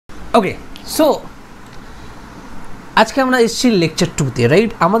ওকে, so আজকে আমরা এসেছি লেকচার 2-তে,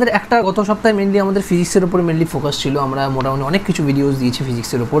 রাইট? আমাদের একটা গত সপ্তাহে মেনলি আমাদের ফিজিক্সের উপরে মেনলি ফোকাস ছিল, আমরা মোটামুটি অনেক কিছু ভিডিওস দিয়েছি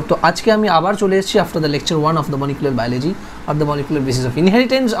ফিজিক্সের উপর। তো আজকে আমি আবার চলে এসেছি after the lecture 1 of the molecular biology of the molecular basis of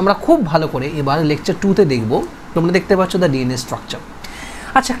inheritance. আমরা খুব ভালো করে এবার লেকচার 2-তে দেখব। তোমরা দেখতে পাচ্ছ দ্য ডিএনএ স্ট্রাকচার।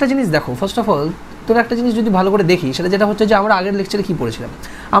 আচ্ছা, একটা জিনিস দেখো, ফার্স্ট অফ অল তোর একটা জিনিস যদি ভালো করে দেখি, সেটা যেটা হচ্ছে যে আমরা আগের লেকচারে কী পড়েছিলাম,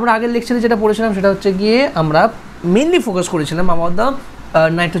 আমরা আগের লেকচারে যেটা পড়েছিলাম সেটা হচ্ছে গিয়ে আমরা মেনলি ফোকাস করেছিলাম আমার দ্য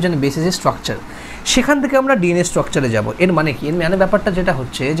নাইট্রোজেন বেসিসের স্ট্রাকচার। সেখান থেকে আমরা ডিএনএ স্ট্রাকচারে যাব। এর মানে কি? এর মানে ব্যাপারটা যেটা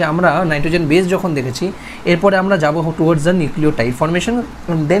হচ্ছে যে আমরা নাইট্রোজেন বেস যখন দেখেছি, এরপরে আমরা যাব টুয়ার্ডস দ্য নিউক্লিওটাইড ফর্মেশন,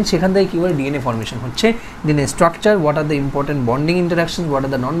 দেন সেখান থেকে কী করে ডিএনএ ফর্মেশন হচ্ছে, DNA structure, what are the important bonding interactions, what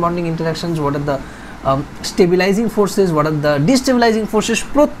are the non bonding interactions, what are the stabilising forces, what are the ডিস্টেবিলাইজিং forces,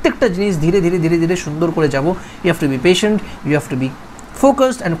 প্রত্যেকটা জিনিস ধীরে ধীরে ধীরে ধীরে সুন্দর করে যাব। You have to be patient, you have to B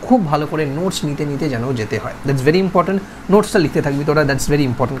focused and খুব ভালো করে নোটস নিতে নিতে যেন যেতে হয়। That's very important. নোটসটা লিখতে থাকবি তোরা, দ্যাটস ভেরি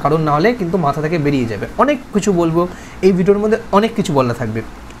ইম্পর্টেন্ট, কারণ নাহলে কিন্তু মাথা থেকে বেরিয়ে যাবে। অনেক কিছু বলবো এই ভিডিওর মধ্যে, অনেক কিছু বলা থাকবে।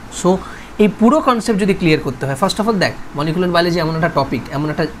 সো এই পুরো কনসেপ্ট যদি ক্লিয়ার করতে হয়, ফার্স্ট অফ অল দেখ, মলিকুলার বায়োলজি এমন একটা টপিক, এমন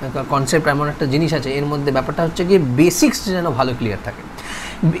একটা কনসেপ্ট, এমন একটা জিনিস আছে, এর মধ্যে ব্যাপারটা হচ্ছে গিয়ে বেসিক্স যেন ভালো ক্লিয়ার থাকে।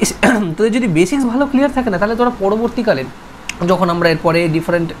 তোদের যদি বেসিক্স ভালো ক্লিয়ার থাকে না, তাহলে তোরা পরবর্তীকালে যখন আমরা এরপরে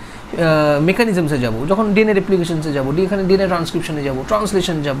ডিফারেন্ট মেকানিজমসে যাব, যখন ডিএনএ রেপ্লিকেশনসে যাবো, এখানে ডিএনএ ট্রান্সক্রিপশনে যাব,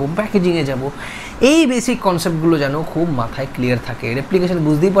 ট্রান্সলেশন যাব, প্যাকেজিংয়ে যাব, এই বেসিক কনসেপ্টগুলো যেন খুব মাথায় ক্লিয়ার থাকে। রেপ্লিকেশন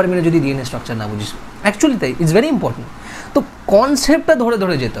বুঝতেই পারবি না যদি ডিএনএ স্ট্রাকচার না বুঝিস। অ্যাকচুয়ালি তাই, ইটস ভেরি ইম্পর্টেন্ট। তো কনসেপ্টটা ধরে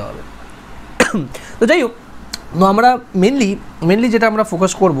ধরে যেতে হবে। তো যাই হোক, তো আমরা মেনলি যেটা আমরা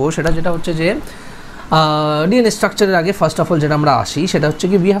ফোকাস করবো সেটা যেটা হচ্ছে যে ডিএনএ স্ট্রাকচারের আগে ফার্স্ট অফ অল যেটা আমরা আসি সেটা হচ্ছে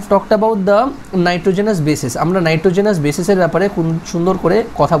কি, we have talked about the nitrogenous basis. আমরা নাইট্রোজেনাস বেসিসের ব্যাপারে সুন্দর করে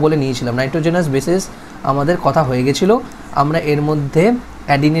কথা বলে নিয়েছিলাম। নাইট্রোজেনাস বেসিস আমাদের কথা হয়ে গেছিলো। আমরা এর মধ্যে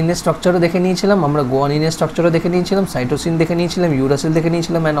অ্যাডিনিনের স্ট্রাকচারও দেখে নিয়েছিলাম, আমরা গোয়ানিনের স্ট্রাকচারও দেখে নিয়েছিলাম, সাইটোসিন দেখে নিয়েছিলাম, ইউরাসিল দেখে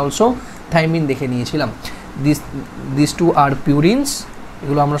নিয়েছিলাম, অ্যান্ড অলসো থাইমিন দেখে নিয়েছিলাম। দিস টু আর পিউরিনস।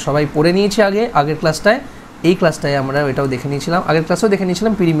 এগুলো আমরা সবাই পড়ে নিয়েছি আগের ক্লাসটায়। এই ক্লাসটায় আমরা এটাও দেখে নিয়েছিলাম, আগের ক্লাসেও দেখে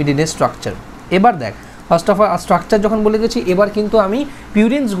নিয়েছিলাম পিরিমিডিনের স্ট্রাকচার। এবার দেখ, ফার্স্ট অফ অল স্ট্রাকচার যখন বলে গেছি, এবার কিন্তু আমি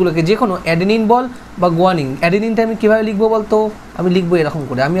পিউরিনসগুলোকে, যে কোনো অ্যাডেনিন বল বা গোয়ানিন, অ্যাডেনিনটা আমি কীভাবে লিখবো বলতো, আমি লিখবো এরকম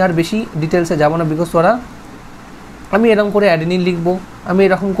করে। আমি আর বেশি ডিটেলসে যাবো না, বিকজ তোরা, আমি এরকম করে অ্যাডেনিন লিখবো, আমি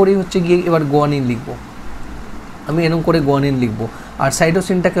এরকম করেই হচ্ছে গিয়ে এবার গোয়ানিন লিখবো, আমি এরকম করে গোয়ানিন লিখবো। আর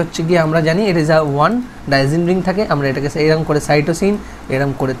সাইটোসিনটাকে হচ্ছে গিয়ে আমরা জানি এটা যা 1 ডাইজিন রিং থাকে, আমরা এটাকে এরকম করে সাইটোসিন,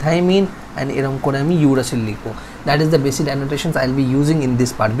 এরকম করে থাইমিন, অ্যান্ড এরকম করে আমি ইউরাসিল লিখবো। That is the basic অ্যানোটেশনস I will be using in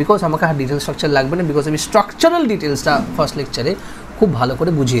this part, because আমাকে আর ডিটেল স্ট্রাকচার লাগবে না, বিকজ আমি স্ট্রাকচারাল ডিটেলসটা ফার্স্ট লেকচারে খুব ভালো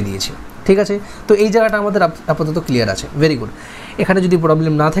করে বুঝিয়ে দিয়েছি। ঠিক আছে? তো এই জায়গাটা আমাদের আপাতত ক্লিয়ার আছে। Very good. এখানে যদি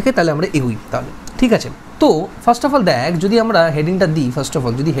প্রবলেম না থাকে তাহলে আমরা এগোই তাহলে। ঠিক আছে? তো ফার্স্ট অফ অল দেখ, যদি আমরা হেডিংটা দিই, ফার্স্ট অফ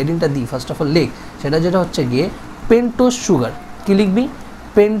অল লেখ, সেটা যেটা হচ্ছে গিয়ে পেন্টোজ সুগার। কি লিখবি?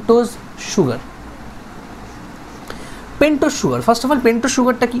 Pentose sugar. Pentose sugar. First of all pentose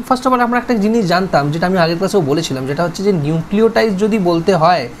সুগারটা কি? ফার্স্ট অফ অল আমরা একটা জিনিস জানতাম, যেটা আমি আগের ক্লাসেও বলেছিলাম, যেটা হচ্ছে যে নিউক্লিওটাইড যদি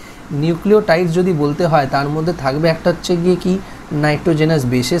বলতে হয় তার মধ্যে থাকবে একটা হচ্ছে গিয়ে কি, নাইট্রোজেনাস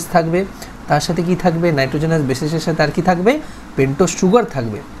বেসেস থাকবে, তার সাথে কি থাকবে, নাইট্রোজেনাস বেসেসের সাথে আর কি থাকবে, পেন্টোজ সুগার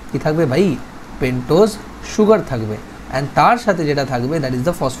থাকবে। কি থাকবে ভাই? পেন্টোজ সুগার থাকবে। অ্যান্ড তার সাথে যেটা থাকবে, that is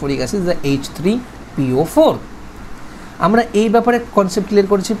the phosphoric acid, the H3PO4। আমরা এই ব্যাপারে কনসেপ্ট ক্লিয়ার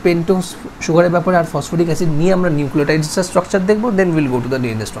করেছি, পেন্টোজ সুগারের ব্যাপারে আর ফসফরিক অ্যাসিড নিয়ে আমরা নিউক্লিওটাইডসের স্ট্রাকচার দেখবো, দেন will go to the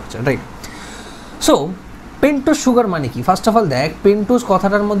DNA structure, right? So pentose sugar মানে কি? ফার্স্ট অফ অল দেখ, পেন্টোজ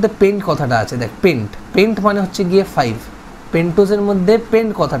কথাটার মধ্যে পেন্ট কথাটা আছে। দেখ, পেন্ট মানে হচ্ছে গিয়ে 5, পেন্টোজের মধ্যে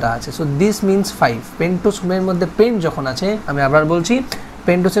পেন্ট কথাটা আছে। So this means 5। পেন্টোজের মধ্যে পেন্ট যখন আছে, আমি আবার বলছি,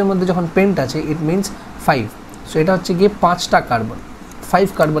 পেন্টোজের মধ্যে যখন পেন্ট আছে, ইট মিনস 5। সো এটা হচ্ছে গিয়ে 5টা কার্বন, 5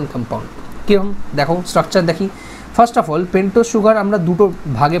 কার্বন কম্পাউন্ড। কীরকম দেখো স্ট্রাকচার দেখি। First of all pentose sugar আমরা দুটো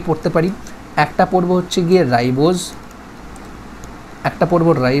ভাগে পড়তে পারি। একটা পড়বো হচ্ছে গিয়ে ribose,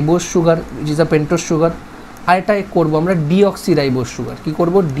 sugar which is a pentose sugar. আর এটা করবো আমরা ডিঅক্সি রাইবোজ সুগার। কী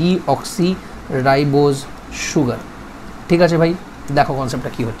করবো? Deoxy ribose sugar. ঠিক আছে ভাই? দেখো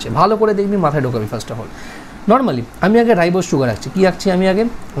কনসেপ্টটা কী হচ্ছে, ভালো করে দেখবি, মাথায় ঢোকাবি। ফার্স্ট অফ অল নর্মালি আমি আগে রাইবোজ সুগার আঁকছি। কী আঁকছি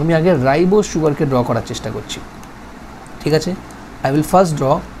আমি আগে রাইবোজ সুগারকে ড্র করার চেষ্টা করছি। ঠিক আছে? I will first draw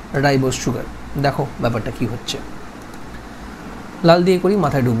ribose sugar. দেখো ব্যাপারটা কী হচ্ছে, লাল দিয়ে করি,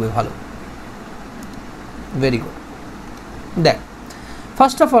 মাথায় ঢুকবে ভালো। Very good. দেখ,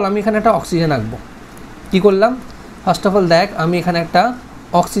 ফার্স্ট অফ অল আমি এখানে একটা অক্সিজেন আঁকবো। কী করলাম? ফার্স্ট অফ অল দেখ, আমি এখানে একটা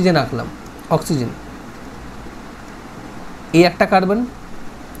অক্সিজেন আঁকলাম। অক্সিজেন, এই একটা কার্বন,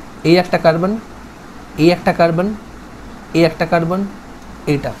 এই একটা কার্বন, এই একটা কার্বন, এই একটা কার্বন,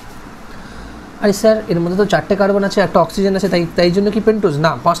 এইটা। আরে স্যার, এর মধ্যে তো 4টে কার্বন আছে, একটা অক্সিজেন আছে, তাই জন্য কি পেন্টোজ?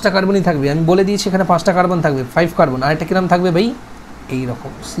 না, 5টা কার্বনই থাকবে। আমি বলে দিয়েছি এখানে 5টা কার্বন থাকবে, 5 কার্বন। আর এটা কিরম থাকবে ভাই?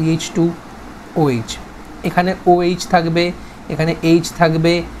 এইরকম CH2OH, এখানে OH থাকবে, এখানে H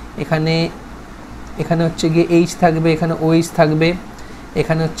থাকবে, এখানে এখানে হচ্ছে গিয়ে H থাকবে, এখানে OH থাকবে,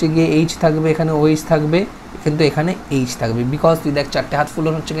 এখানে হচ্ছে গিয়ে H থাকবে, এখানে OH থাকবে, কিন্তু এখানে H থাকবে। বিকজ তুই দেখ 4টে হাত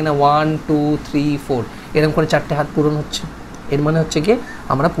পূরণ হচ্ছে কিনা, 1 2 3 4 এরকম করে 4টে হাত পূরণ হচ্ছে। এর মানে হচ্ছে কি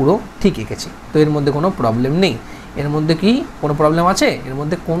আমরা পুরো ঠিক এঁকেছি, তো এর মধ্যে কোনো প্রবলেম নেই। এর মধ্যে কি কোনো প্রবলেম আছে? এর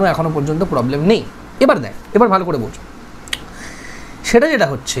মধ্যে কোনো এখনো পর্যন্ত প্রবলেম নেই। এবার দেখ, এবার ভালো করে বোঝ। সেটা যেটা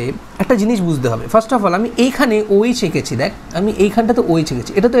হচ্ছে একটা জিনিস বুঝতে হবে। ফার্স্ট অফ অল আমি এইখানে OH এঁকেছি, দেখ আমি এইখানটাতে OH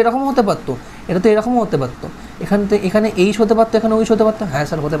এঁকেছি, এটা তো এরকম হতে পারতো, এটা তো এরকমও হতে পারতো, এখানে H হতে পারতো, এখানে OH হতে পারতো। হ্যাঁ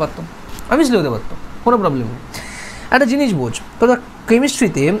স্যার হতে পারতো, অবভিয়াসলি হতে পারতো, কোনো প্রবলেম নেই। একটা জিনিস বোঝ, তোরা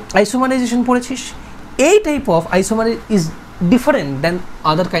কেমিস্ট্রিতে আইসোমারাইজেশন পড়েছিস। এই type of আইসোমারাইজ is different than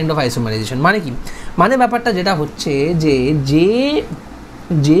other kind of আইসোমারাইজেশন। মানে কি? মানে ব্যাপারটা যেটা হচ্ছে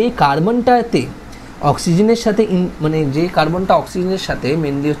যে কার্বনটাতে অক্সিজেনের সাথে মানে যে কার্বনটা অক্সিজেনের সাথে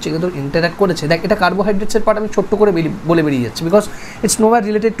মেনলি হচ্ছে কি তোর ইন্টারাক্ট করেছে। দেখ এটা কার্বোহাইড্রেটসের পার্ট আমি ছোট্ট করে বলে বেরিয়ে যাচ্ছি, because it's নোয়ার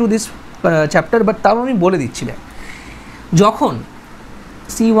related to this chapter, but তাও আমি বলে দিচ্ছি। দেখ যখন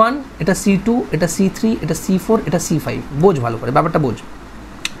C1, এটা C2, এটা C3, এটা C4, এটা C5, বোঝ ভালো করে ব্যাপারটা বোঝ।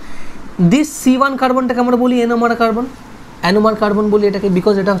 দিস C1 কার্বনটাকে আমরা বলি অ্যানোমার কার্বন, অ্যানোমার কার্বন বলি এটাকে,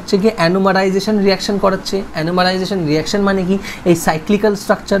 বিকজ এটা হচ্ছে কি অ্যানোমারাইজেশন রিয়াকশন করাচ্ছে। অ্যানোমারাইজেশন রিয়াকশন মানে কি? এই সাইক্লিক্যাল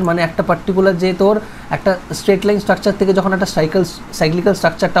স্ট্রাকচার, মানে একটা পার্টিকুলার যে তোর একটা স্ট্রেট লাইন স্ট্রাকচার থেকে যখন একটা সাইক্লিক্যাল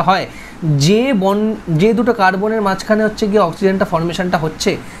স্ট্রাকচারটা হয়, যে দুটো কার্বনের মাঝখানে হচ্ছে গিয়ে অক্সিজেনটা ফর্মেশনটা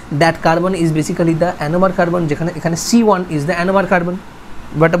হচ্ছে, that carbon is basically the অ্যানোমার carbon, যেখানে এখানে C1 ইজ দ্য অ্যানোমার কার্বন।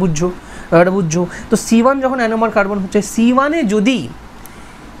 ব্যাপারটা বুঝছো? তো C1 যখন অ্যানোমার কার্বন হচ্ছে, C1-এ যদি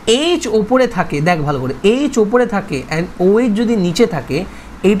H ওপরে থাকে, দেখ ভালো করে, H ওপরে থাকে অ্যান্ড OH যদি নিচে থাকে,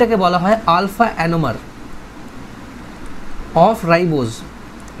 এইটাকে বলা হয় alpha অ্যানোমার of ribose.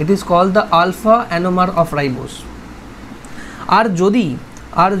 It is called the alpha অ্যানোমার of ribose. আর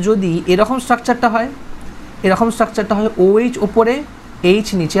যদি এরকম স্ট্রাকচারটা হয়, OH ওপরে H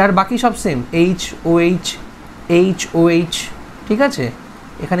নিচে, আর বাকি সব সেম, OH, ঠিক আছে?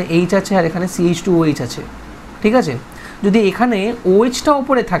 এখানে H আছে আর এখানে CH2OH আছে, ঠিক আছে? যদি এখানে OH-টা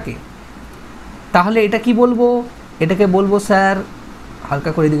ওপরে থাকে তাহলে এটা কি বলবো? এটাকে বলবো স্যার,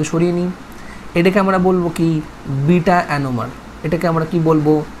 হালকা করে এদিকে সরিয়ে নিই, এটাকে আমরা বলবো কি বিটা অ্যানোমার। এটাকে আমরা কি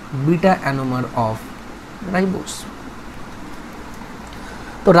বলবো? Beta অ্যানোমার of ribose.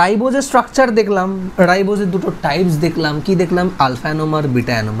 তো রাইবোজের স্ট্রাকচার দেখলাম, রাইবোজের দুটো টাইপস দেখলাম, কি দেখলাম? Alpha অ্যানোমার,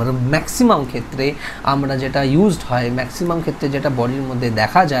 beta অ্যানোমার। ম্যাক্সিমাম ক্ষেত্রে আমরা যেটা ইউজড হয়, ম্যাক্সিমাম ক্ষেত্রে যেটা বডির মধ্যে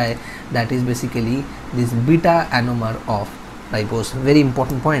দেখা যায়, that is basically this beta অ্যানোমার of ribose. Very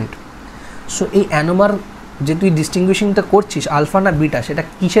important point. So এই অ্যানোমার যে তুই ডিস্টিংগুইশিংটা করছিস আলফা না বিটা, সেটা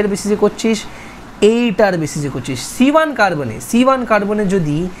কিসের বেসিসে করছিস? এইটার বেসিসে করছিস। C1 কার্বনে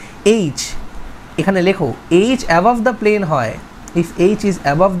যদি H, এখানে লেখো H অ্যাবভ দ্য প্লেন হয়, if H is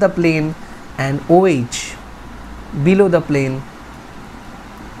above the plane and OH below the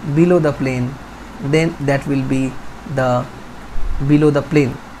plane, then that will be the below the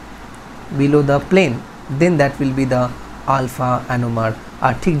plane, then that will be the alpha anomer.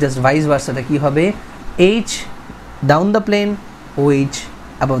 আর ঠিক just vice ভার্সাটা কি হবে? H down the plane, OH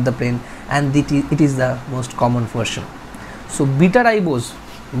above the plane, and it is the most common version. So beta ribose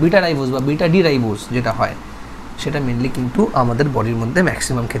বা beta D ribose যেটা হয়, সেটা mainly কিন্তু আমাদের বডির মধ্যে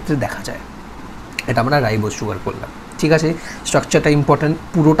ম্যাক্সিমাম ক্ষেত্রে দেখা যায়। এটা আমরা রাইবোজ সুগার করলাম, ঠিক আছে? স্ট্রাকচারটা ইম্পর্টেন্ট,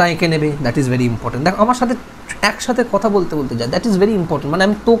 পুরোটা এঁকে নেবে, দ্যাট ইজ ভেরি ইম্পর্টেন্ট। দেখ আমার সাথে একসাথে কথা বলতে যায়, দ্যাট ইজ ভেরি ইম্পর্টেন্ট। মানে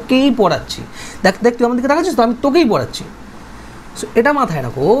আমি তোকেই পড়াচ্ছি, দেখ তুই আমাদেরকে দেখাচ্ছিস তো, আমি তোকেই পড়াচ্ছি। সো এটা মাথায়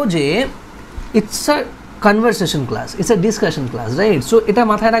রাখো যে it's a conversation class, it's a discussion class, right? So এটা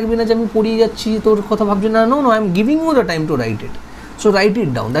মাথায় রাখবি না যে আমি পড়িয়ে যাচ্ছি, তোর কথা ভাবছি না। No, I am giving you the time to right it. So right it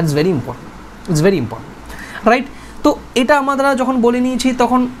down, that's very important, it's very important, right? তো এটা আমরা যখন বলে নিয়েছি,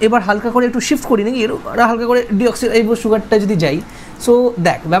 তখন এবার হালকা করে একটু শিফট করি নাকি, হালকা করে ডিঅক্সিরাইবোজ সুগারটা যদি যাই। সো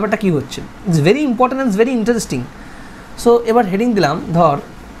দেখ ব্যাপারটা কী হচ্ছে, it's very important, it's very interesting. So এবার হেডিং দিলাম,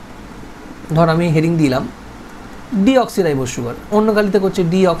 ধর আমি হেডিং দিলাম ডিঅক্সিরাইবোজ সুগার, অন্য গালিতে করছে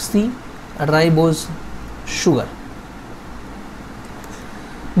ডিঅক্সিরাইবোজ সুগার।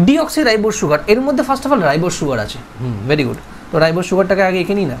 ডিঅক্সিরাইবোজ সুগার, এর মধ্যে first of all ribose sugar আছে। Very good. তো রাইবোজ সুগারটাকে আগে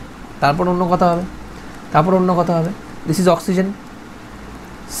এঁকে নিই না, তারপর অন্য কথা হবে। দিস ইজ অক্সিজেন,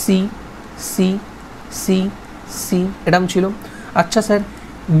 সি এরকম ছিল। আচ্ছা স্যার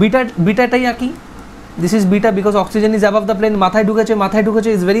বিটাটাই আঁকি, this is beta because oxygen is above the plane. মাথায় ঢুকেছে,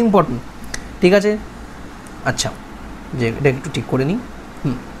 ইজ ভেরি ইম্পর্টেন্ট, ঠিক আছে? আচ্ছা, যে এটা একটু ঠিক করে নিই।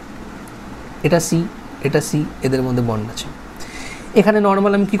 এটা সি, এদের মধ্যে বন্ড আছে। এখানে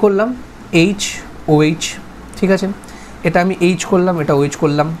নর্মাল আমি কি করলাম? OH, ঠিক আছে? এটা আমি H করলাম, এটা OH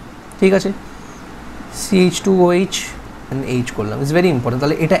করলাম, ঠিক আছে? CH2OH, এইচ করলাম, ইটস ভেরি ইম্পর্টেন্ট।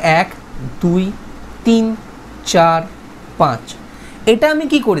 তাহলে এটা 1 2 3 4 5, এটা আমি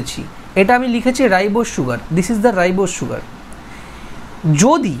কি করেছি, এটা আমি লিখেছি ribose sugar, this is the ribose sugar.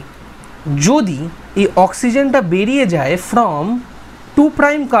 যদি যদি এই অক্সিজেনটা বেরিয়ে যায় from 2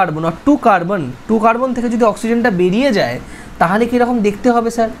 prime carbon R 2 carbon থেকে যদি অক্সিজেনটা বেরিয়ে যায়, তাহলে কীরকম দেখতে হবে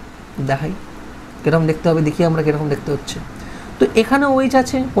স্যার, দেখাই কীরকম দেখতে হবে, দেখি আমরা কীরকম দেখতে হচ্ছে। তো এখানে OH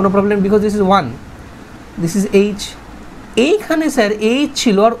আছে, কোনো problem, because this is 1, this is H। এইখানে স্যার H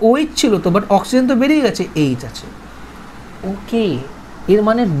ছিল আর OH ছিল তো, বাট অক্সিজেন তো বেরিয়ে গেছে, H আছে। ওকে, এর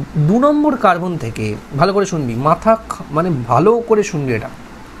মানে 2 নম্বর কার্বন থেকে, ভালো করে শুনবি, মাথা মানে ভালো করে শুনবি, এটা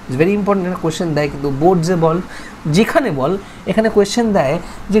ইটস ভেরি ইম্পর্টেন্ট। কোয়েশ্চেন দেয় কিন্তু বোর্ড যে বল, যেখানে বল, এখানে কোয়েশ্চেন দেয়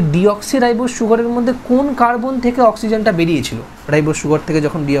যে ডিঅক্সিরাইবোজ সুগারের মধ্যে কোন কার্বন থেকে অক্সিজেনটা বেরিয়েছিল, রাইবোজ সুগার থেকে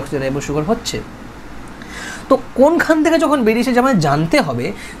যখন ডিঅক্সিরাইবোজ সুগার হচ্ছে, তো কোনখান থেকে যখন বেরিয়েছে যে আমাদের জানতে হবে।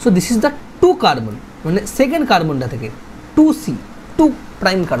 So this is the 2 carbon, মানে সেকেন্ড কার্বনটা থেকে 2C, 2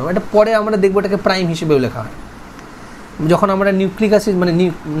 প্রাইম কার্বন। এটা পরে আমরা দেখবো এটাকে প্রাইম হিসেবেও লেখা হয়, যখন আমরা নিউক্লিক অ্যাসিড মানে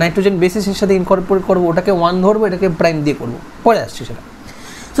নাইট্রোজেন বেসিসের সাথে ইনকর্পোরেট করবো, ওটাকে 1 ধরবো, এটাকে প্রাইম দিয়ে করবো, পরে আসছে সেটা।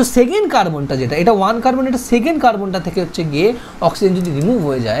 সো সেকেন্ড কার্বনটা যেটা, এটা 1 কার্বন, এটা সেকেন্ড কার্বনটা থেকে হচ্ছে গিয়ে অক্সিজেন যদি রিমুভ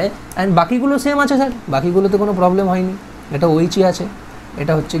হয়ে যায়, অ্যান্ড বাকিগুলো সেম আছে স্যার, বাকিগুলোতে কোনো প্রবলেম হয়নি, এটা OH আছে,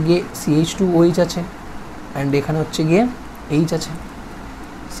 এটা হচ্ছে গিয়ে CH2OH আছে, অ্যান্ড এখানে হচ্ছে গিয়ে H আছে,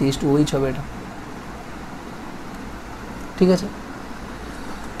 CH2OH হবে এটা, ঠিক আছে।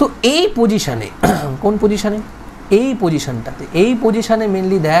 তো এই পজিশানে, কোন পজিশানে, এই পজিশানটাতে, এই পজিশানে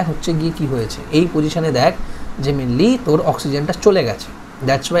মেনলি দেখ হচ্ছে গিয়ে কী হয়েছে, এই পজিশানে দেখ যে মেনলি তোর অক্সিজেনটা চলে গেছে।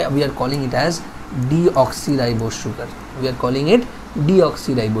 That's why we are calling it as deoxyribose sugar, we are calling it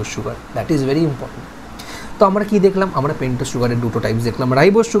deoxyribose sugar, that is very important. তো আমরা কি দেখলাম, আমরা পেন্টোজ সুগারের 2টো টাইপস দেখলাম,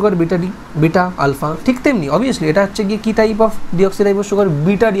 রাইবোজ সুগার বিটা আলফা। ঠিক তেমনি অবভিয়াসলি এটা হচ্ছে গিয়ে কী type of deoxyribose sugar,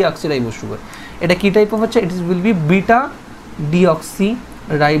 beta deoxyribose sugar. এটা কী টাইপ অফ হচ্ছে, it will be beta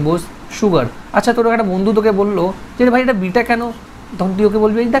deoxyribose sugar. আচ্ছা, তোর একটা বন্ধু তোকে বললো যে ভাই এটা বিটা কেন, তখন তুই ওকে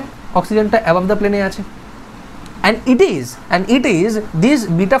বলবি দেখ অক্সিজেনটা অ্যাবাভ দ্য প্লেনে আছে, and it is this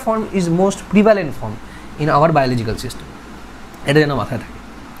beta form is most prevalent form in our biological system, এটা যেন মাথায় থাকে,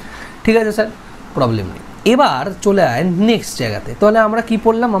 ঠিক আছে স্যার, প্রবলেম নেই। এবার চলে আয় নেক্সট জায়গাতে। তাহলে আমরা কি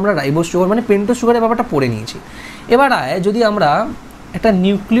পড়লাম, আমরা রাইবোজ সুগার মানে পেন্টোজ সুগারের ব্যাপারটা পড়ে নিয়েছি। এবার আয় যদি আমরা একটা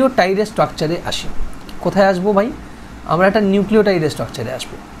নিউক্লিওটাইডের স্ট্রাকচারে আসি, কোথায় আসবো ভাই, আমরা একটা নিউক্লিওটাইডের স্ট্রাকচারে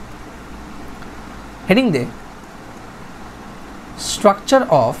আসবো। Heading they, structure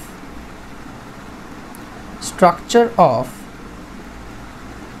of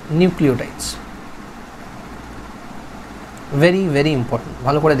nucleotides, very very important,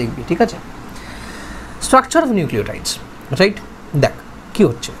 ভালো করে দেখবি, ঠিক আছে। Structure of nucleotides, right. দেখ কি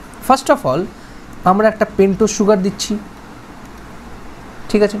হচ্ছে, ফার্স্ট অফ অল আমরা একটা পেন্টোজ সুগার দিচ্ছি,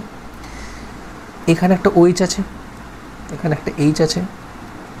 ঠিক আছে, এখানে একটা OH আছে, এখানে একটা H আছে।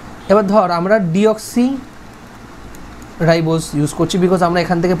 এবার ধর আমরা ডিঅক্সি রাইবোজ ইউজ করছি, বিকজ আমরা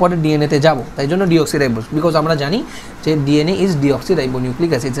এখান থেকে পরে ডিএনএতে যাব, তাই জন্য ডিঅক্সিরাইবোজ, বিকজ আমরা জানি যে ডিএনএ ইজ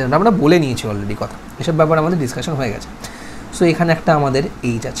ডিঅক্সিরাইবোনিউক্লিক অ্যাসিড, আমরা বলে নিয়েছি অলরেডি কথা, এসব ব্যাপারে আমাদের ডিসকাশন হয়ে গেছে। সো এখানে একটা আমাদের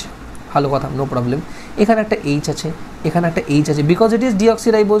H আছে, ভালো কথা, নো প্রবলেম। এখানে একটা H আছে, এখানে একটা H আছে, বিকজ ইট ইজ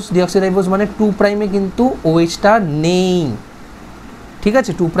ডিঅক্সিরাইবোজ মানে 2 প্রাইমে কিন্তু OH-টা নেই, ঠিক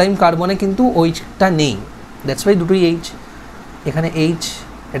আছে, 2 প্রাইম কার্বনে কিন্তু OH-টা নেই, দ্যাটস ওয়াই দুটোই H। এখানে H,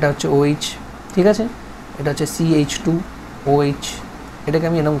 এটা হচ্ছে OH, ঠিক আছে, এটা হচ্ছে CH2OH, এটাকে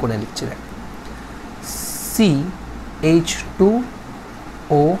আমি এরকম করে লিখছি, দেখ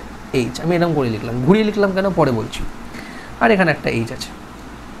CH2OH, আমি এরকম করে লিখলাম, ঘুরিয়ে লিখলাম কেন পরে বলছি। আর এখানে একটা H আছে।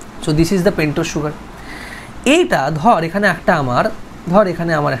 So this is the pentose sugar. এইটা ধর এখানে একটা আমার, ধর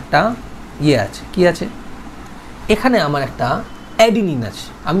এখানে আমার একটা ইয়ে আছে, কি আছে, এখানে আমার একটা অ্যাডিনিন আছে।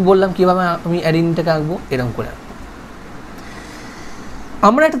 আমি বললাম কীভাবে আমি অ্যাডিনিনটাকে আঁকবো, এরকম করে আঁকবো।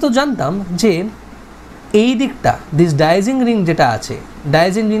 আমরা এটা তো জানতাম যে এই দিকটা দিস ডায়াজিং রিং যেটা আছে,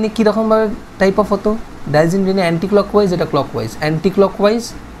 ডায়াজিং রিংয়ে কীরকমভাবে টাইপ অফ হতো, ডায়াজিং রিংয়ে অ্যান্টি ক্লকওয়াইজ, এটা ক্লকওয়াইজ, অ্যান্টি ক্লকওয়াইজ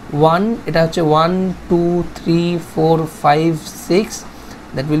 1, এটা হচ্ছে 1 2 3 4 5 6,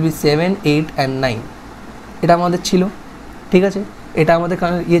 দ্যাট উইল বি 7 8 and 9, এটা আমাদের ছিল, ঠিক আছে, এটা আমাদের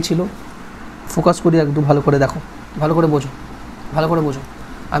ইয়ে ছিল। ফোকাস করি একটু, ভালো করে দেখো, ভালো করে বোঝো, ভালো করে বোঝো।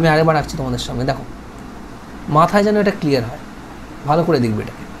 আমি আরেকবার আঁকছি তোমাদের সামনে, দেখো মাথায় যেন এটা ক্লিয়ার হয়, ভালো করে দেখবে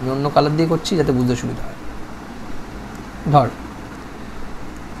এটাকে, আমি অন্য কালার দিয়ে করছি যাতে বুঝতে সুবিধা হয়। ধর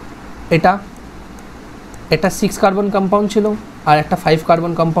এটা 6 কার্বন কম্পাউন্ড ছিল আর একটা 5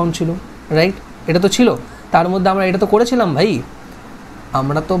 কার্বন কম্পাউন্ড ছিল, রাইট, এটা তো ছিল। তার মধ্যে আমরা এটা তো করেছিলাম ভাই,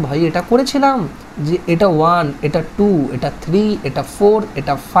 আমরা তো ভাই এটা করেছিলাম যে এটা 1, এটা 2, এটা 3, এটা 4,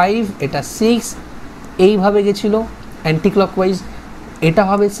 এটা 5, এটা 6, এইভাবে গেছিলো অ্যান্টি ক্লকওয়াইজ। এটা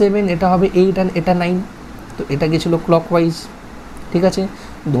হবে 7, এটা হবে 8 and এটা 9। তো তো এটা গেছিলো ক্লকওয়াইজ, ঠিক আছে।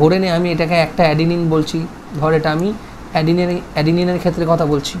 ধরে নে আমি এটাকে একটা অ্যাডিনিন বলছি, ধর এটা আমি অ্যাডিনিনের ক্ষেত্রে কথা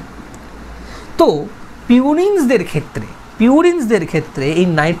বলছি। তো পিউরিনসদের ক্ষেত্রে এই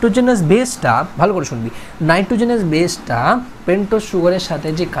নাইট্রোজেনাস বেসটা, ভালো করে শুনবি, নাইট্রোজেনাস বেসটা পেন্টোজ সুগারের সাথে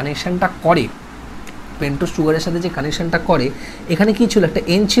যে কানেকশানটা করে, এখানে কি ছিল, একটা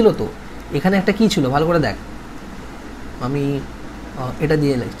এন ছিল, তো এখানে একটা কি ছিল, ভালো করে দেখ, আমি এটা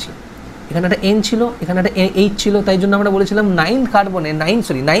দিয়ে লিখছি, এখানে একটা এন ছিল, এখানে একটা এইচ ছিল, তাই জন্য আমরা বলেছিলাম নাইন্থ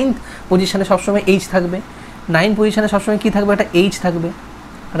পজিশনে সবসময় এইচ থাকবে, 9 পজিশনে সবসময় কী থাকবে, একটা এইচ থাকবে,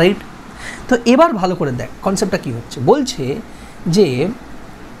 রাইট। তো এবার ভালো করে দেখ কনসেপ্টটা কী হচ্ছে, বলছে যে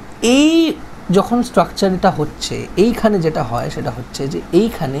এই যখন স্ট্রাকচারটা হচ্ছে, এইখানে যেটা হয় সেটা হচ্ছে যে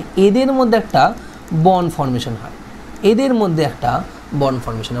এইখানে এদের মধ্যে একটা বন্ড ফর্মেশন হয়,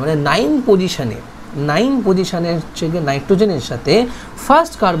 মানে 9 পজিশনে হচ্ছে গিয়ে নাইট্রোজেনের সাথে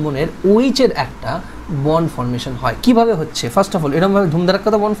ফার্স্ট কার্বনের ওইচের একটা বন্ড ফর্মেশন হয়। কিভাবে হচ্ছে, ফার্স্ট অফ অল এরকমভাবে ধুমধারাক্কা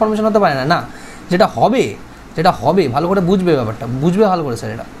তো বন্ড ফর্মেশন হতে পারে না, যেটা হবে ভালো করে বুঝবে, ব্যাপারটা বুঝবে ভালো করে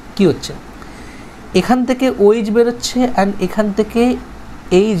স্যার। এটা কী হচ্ছে, এখান থেকে ওইচ বেরোচ্ছে অ্যান্ড এখান থেকে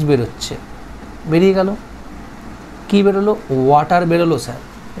এইচ বেরোচ্ছে, বেরিয়ে গেল, কি বেরোলো, ওয়াটার বেরোলো স্যার।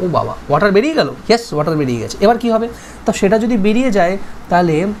 ও বাবা, ওয়াটার বেরিয়ে গেল, ইয়েস ওয়াটার বেরিয়ে গেছে। এবার কি হবে, তো সেটা যদি বেরিয়ে যায়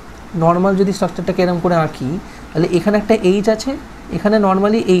তাহলে নর্মাল যদি স্ট্রাকচারটাকে এরকম করে আঁকি, তাহলে এখানে একটা এইচ আছে, এখানে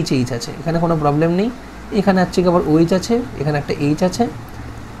নর্মালি এইচ আছে, এখানে কোনো প্রবলেম নেই, এখানে হচ্ছে কি আবার ওইচ আছে, এখানে একটা এইচ আছে,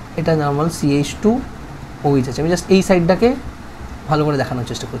 এটা নর্মাল CH2 ওইচ আছে। আমি জাস্ট এই সাইডটাকে ভালো করে দেখানোর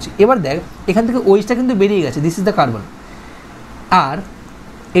চেষ্টা করছি। এবার দেখ এখান থেকে ওইচটা কিন্তু বেরিয়ে গেছে, দিস ইজ দ্য কার্বন, আর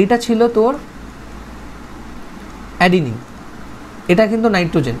এইটা ছিল তোর অ্যাডিনিন, এটা কিন্তু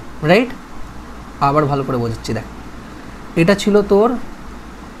নাইট্রোজেন, রাইট। আবার ভালো করে বোঝাচ্ছি, দেখ এটা ছিল তোর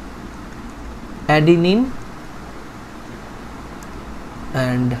অ্যাডিনিন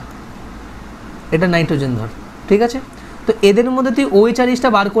অ্যান্ড এটা নাইট্রোজেন ধর, ঠিক আছে। তো এদের মধ্যে তুই ওই চারিশটা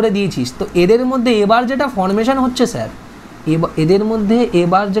বার করে দিয়েছিস, তো এদের মধ্যে এবার যেটা ফর্মেশন হচ্ছে স্যার, এদের মধ্যে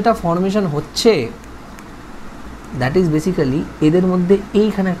এবার যেটা ফর্মেশন হচ্ছে দ্যাট ইজ বেসিক্যালি এদের মধ্যে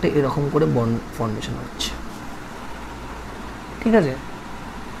এইখানে একটা এরকম করে বন্ড ফর্মেশন হচ্ছে, ঠিক আছে।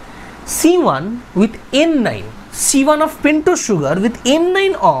 C1 with N9, C1 of pentose sugar with N9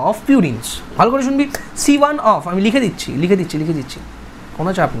 of purines, ভালো করে শুনবি, C1 of, আমি লিখে দিচ্ছি,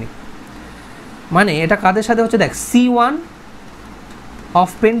 কোনো চাপ নেই, মানে এটা কাদের সাথে হচ্ছে দেখ, C1 of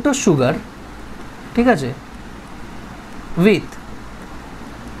pentose sugar, ঠিক আছে, with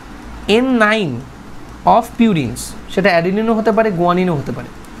N9 of purines, সেটা অ্যাডিনিনও হতে পারে, গুয়ানিনও হতে পারে।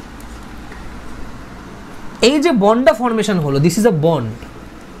 এই যে বন্ডটা ফর্মেশন হলো, this is a bond,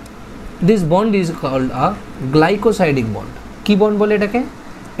 this bond is called a glycosidic bond. কি বন্ড বলে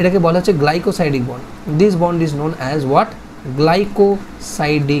এটাকে বলা হচ্ছে glycosidic bond. This bond is known as what,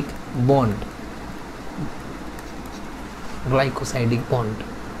 glycosidic bond, glycosidic bond.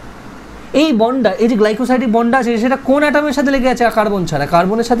 এই বন্ডটা, এই যে গ্লাইকোসাইডিক বন্ডটা আছে, সেটা কোন অ্যাটমের সাথে লেগে আছে, কার্বন ছাড়া,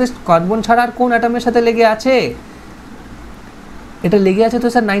 কার্বন ছাড়া আর কোন অ্যাটমের সাথে লেগে আছে, এটা লেগে আছে তো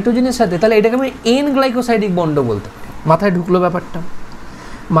স্যার নাইট্রোজেনের সাথে, তাহলে এটাকে আমি এন গ্লাইকোসাইডিক বন্ডও বলতে পারি। মাথায় ঢুকলো ব্যাপারটা,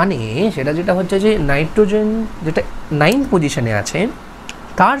 মানে সেটা যেটা হচ্ছে যে নাইট্রোজেন যেটা 9 পজিশনে আছে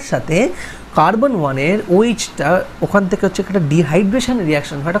তার সাথে কার্বন 1-এর ওইচটা, ওখান থেকে হচ্ছে একটা ডিহাইড্রেশন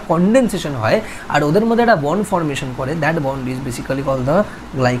রিয়াকশন হয়, একটা কন্ডেনসেশন হয়, আর ওদের মধ্যে একটা বন্ড ফর্মেশন করে, that bond is basically call the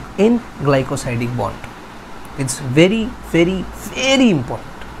N glycosidic bond. It's very very very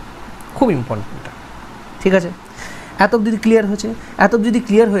important, খুব ইম্পর্টেন্ট, ঠিক আছে। এত যদি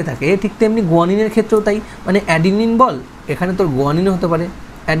ক্লিয়ার হয়ে থাকে, ঠিক তেমনি গুয়ানিনের ক্ষেত্রেও তাই, মানে অ্যাডিনিন বল, এখানে তোর গুয়ানিনও হতে পারে,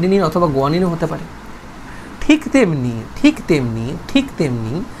 অ্যাডিনিন অথবা গুয়ানিনও হতে পারে। ঠিক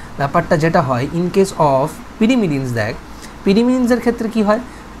তেমনি ব্যাপারটা যেটা হয় ইন কেস অফ পিরিমিডিনস, দেখ পিরিমিডিনসের ক্ষেত্রে কি হয়,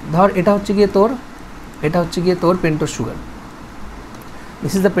 ধর এটা হচ্ছে গিয়ে তোর pentose sugar,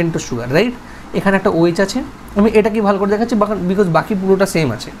 this is the pentose sugar, right. এখানে একটা ওইচ আছে, আমি এটা কি ভালো করে দেখাচ্ছি বিকজ বাকি পুরোটা সেম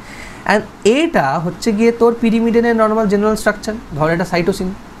আছে, অ্যান্ড এটা হচ্ছে গিয়ে তোর পিরিমিডিনের নর্মাল জেনারেল স্ট্রাকচার, ধর এটা সাইটোসিন,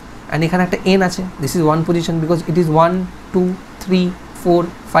 অ্যান্ড এখানে একটা এন আছে, this is 1 position because it is 1 2 3 4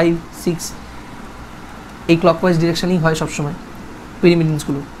 5 6, এই ক্লকওয়াইজ ডিরেকশনেই হয় সবসময়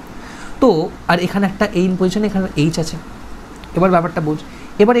পিরিমিডিনসগুলো। তো আর এখানে একটা এইন পজিশনে এখানে এইচ আছে। এবার ব্যাপারটা বোঝ,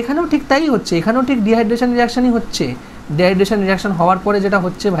 এবার এখানেও ঠিক তাই হচ্ছে, এখানেও ঠিক ডিহাইড্রেশন রিয়াকশনই হচ্ছে। ডিহাইড্রেশন রিয়াকশন হওয়ার পরে যেটা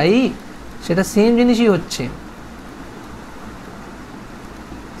হচ্ছে ভাই, সেটা সেম জিনিসই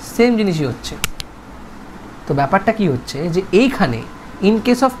হচ্ছে। তো ব্যাপারটা কি হচ্ছে যে এইখানে in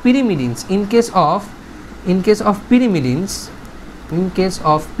case of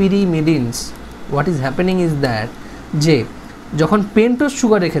পিরিমিডিনস what is happening is that, যে যখন পেন্টোজ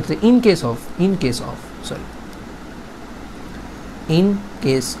সুগারের ক্ষেত্রে in case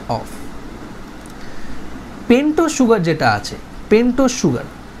of pentose sugar যেটা আছে, পেন্টোজ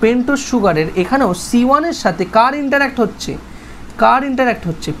সুগারের এখানেও C1 এর সাথে কার ইন্টারঅ্যাক্ট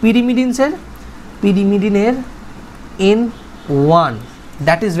হচ্ছে, পিরিমিডিনের N1,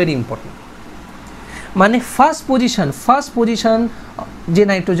 that is very important. মানে ফার্স্ট পজিশন যে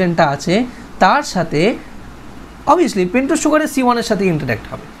নাইট্রোজেনটা আছে তার সাথে অবভিয়াসলি পেন্টোজ সুগারের C1 এর সাথে ইন্টারঅ্যাক্ট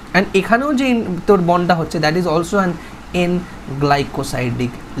হবে, অ্যান্ড এখানেও যে তোর বন্ডটা হচ্ছে that is also an N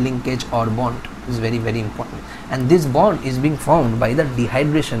glycosidic linkage or bond is very very important, and this bond is being formed by the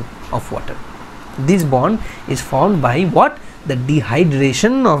dehydration of water. This bond is formed by what? The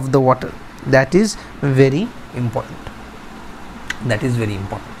dehydration of the water. That is very important.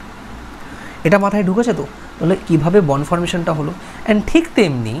 এটা মাথায় ঢুকেছে তো? তাহলে কীভাবে bond ফর্মেশনটা হলো, and ঠিক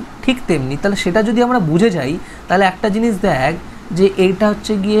তেমনি তাহলে সেটা যদি আমরা বুঝে যাই তাহলে একটা জিনিস দেখ যে এটা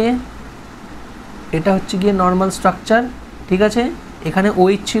হচ্ছে গিয়ে নর্মাল স্ট্রাকচার, ঠিক আছে, এখানে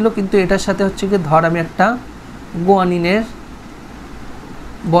OH ছিল কিন্তু এটার সাথে হচ্ছে গিয়ে ধর আমি একটা গুয়ানিনের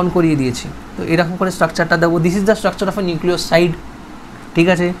বন্ড করিয়ে দিয়েছি, তো এরকম করে স্ট্রাকচারটা দেবো। This is the structure of A nucleoside, ঠিক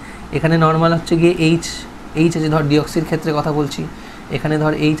আছে। এখানে নর্মাল হচ্ছে গিয়ে এইচ আছে, ধর ডিঅক্সির ক্ষেত্রে কথা বলছি, এখানে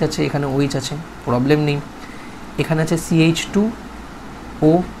ধর এইচ আছে, এখানে OH আছে, প্রবলেম নেই। এখানে আছে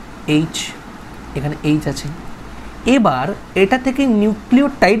CH2OH, এখানে H আছে। এবার এটা থেকে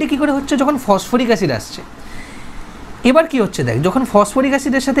নিউক্লিওটাইডে কী করে হচ্ছে, যখন ফসফরিক অ্যাসিড আসছে, এবার কি হচ্ছে দেখ, যখন ফসফরিক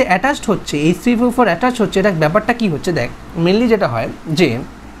অ্যাসিডের সাথে অ্যাটাচড হচ্ছে, H3PO4 অ্যাটাচ হচ্ছে, এটা ব্যাপারটা কি হচ্ছে দেখ, মেনলি যেটা হয় যে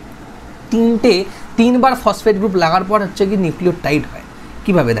তিনবার ফসফেট গ্রুপ লাগার পর হচ্ছে কি নিউক্লিওটাইড হয়।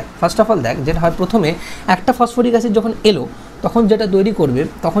 কীভাবে দেখ, ফার্স্ট অফ অল দেখ, যেটা হয় প্রথমে একটা ফসফরিক অ্যাসিড যখন এলো তখন যেটা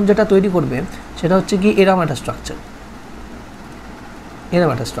তৈরি করবে সেটা হচ্ছে কি এরম একটা স্ট্রাকচার,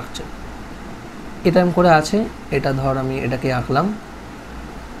 এরম করে আছে। এটা ধর আমি এটাকে আঁকলাম,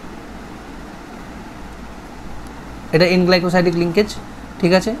 এটা N গ্লাইকোসাইডিক লিঙ্কেজ,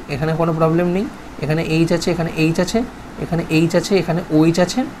 ঠিক আছে, এখানে কোনো প্রবলেম নেই। এখানে H আছে, এখানে H আছে, এখানে H আছে, এখানে OH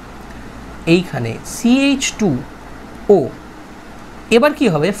আছে, এইখানে CH2O। এবার কি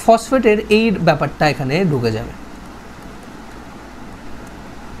হবে, ফসফেটের এই ব্যাপারটা এখানে ঢুকে যাবে।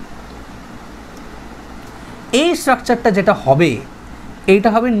 এই স্ট্রাকচারটা যেটা হবে, এইটা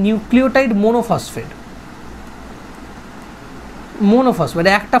হবে নিউক্লিওটাইড মোনোফসফেট,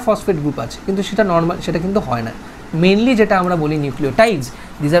 একটা ফসফেট গ্রুপ আছে, কিন্তু সেটা নর্মাল, সেটা কিন্তু হয় না। মেনলি যেটা আমরা বলি nucleotides,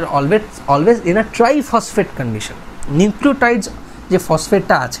 this are always in a triphosphate condition. Nucleotides যে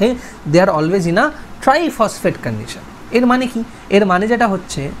ফসফেটটা আছে, দে are always in a triphosphate condition. এর মানে কি, এর মানে যেটা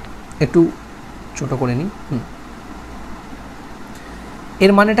হচ্ছে, একটু ছোট করে নিই,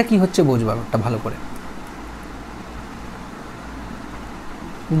 এর মানেটা কি হচ্ছে বুঝবা একটা ভালো করে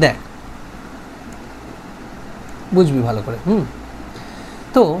দেখ, বুঝবি ভালো করে।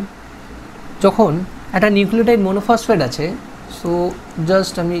 তো যখন একটা নিউক্লিওটাইড মোনোফসফেট আছে, সো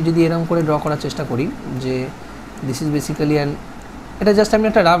জাস্ট আমি যদি এরকম করে ড্র করার চেষ্টা করি যে দিস ইজ বেসিক্যালি এটা জাস্ট আমি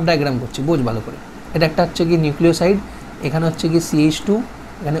একটা রাফ ডায়াগ্রাম করছি, বোঝ ভালো করে। এটা একটা হচ্ছে কি নিউক্লিওসাইড, এখানে হচ্ছে কি CH2,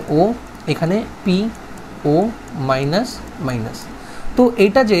 এখানে O, এখানে PO মাইনাস। তো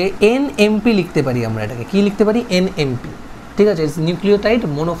এটা যে NMP লিখতে পারি আমরা, এটাকে কি লিখতে পারি, NMP, ঠিক আছে, নিউক্লিওসাইড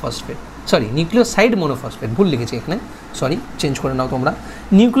মোনোফসফেট, ভুল লিখেছি এখানে, সরি, চেঞ্জ করে নাও তোমরা।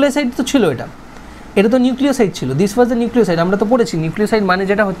 নিউক্লিওসাইড তো ছিল, এটা তো নিউক্লিওসাইড ছিল, দিস ওয়াজ দ্য নিউক্লিওসাইড। আমরা তো পড়েছি নিউক্লিওসাইড মানে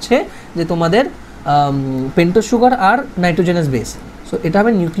যেটা হচ্ছে যে তোমাদের পেন্টোজ সুগার আর নাইট্রোজেনাস বেস, সো এটা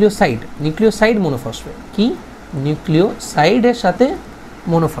হবে নিউক্লিওসাইড মোনোফসফেট। কি, নিউক্লিওসাইডের সাথে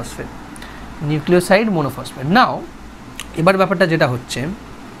মোনোফসফেট, নাও এবার ব্যাপারটা যেটা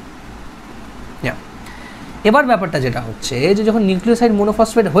হচ্ছে যে যখন নিউক্লিওসাইড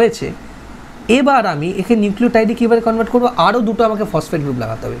মোনোফসফেট হয়েছে, এবার আমি একে নিউক্লিওটাইডে কীভাবে কনভার্ট করবো, আরও দুটো আমাকে ফসফেট গ্রুপ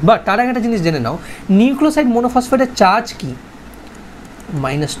লাগাতে হবে। বাট তার আগে একটা জিনিস জেনে নাও, নিউক্লিওসাইড মোনোফসফেটের চার্জ কি,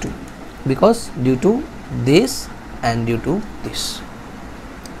 -2, because due to this and due to this,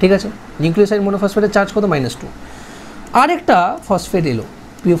 ঠিক আছে। নিউক্লিওসাইড মোনোফসফেটের চার্জ কত, -2। আরেকটা ফসফেট এলো,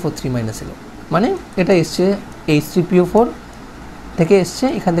 PO4 এলো, মানে এটা এসছে H3PO4 থেকে এসছে,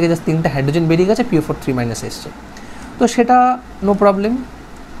 এখান থেকে জাস্ট 3টা হাইড্রোজেন বেরিয়ে গেছে, PO4 এসছে, তো সেটা নো প্রবলেম,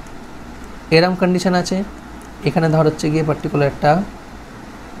 এরম কন্ডিশন আছে। এখানে ধর হচ্ছে গিয়ে পার্টিকুলার একটা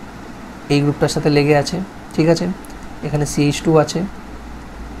এই গ্রুপটার সাথে লেগে আছে, ঠিক আছে, এখানে CH2 আছে,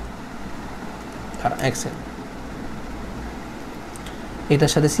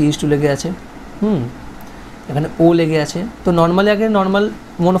 এটার সাথে CH2 লেগে আছে, এখানে O লেগে আছে। তো নর্মালি আগে নর্মাল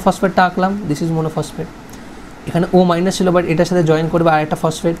মোনোফসফেটটা আঁকলাম, দিস ইজ মোনোফসফেট, এখানে O মাইনাস ছিল, বাট এটার সাথে জয়েন করবে আর একটা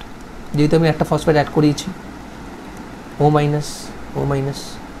ফসফেট, যেহেতু আমি একটা ফসফেট অ্যাড করিয়েছি, O মাইনাস,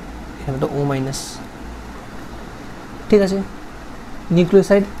 এখানে তো O মাইনাস, ঠিক আছে,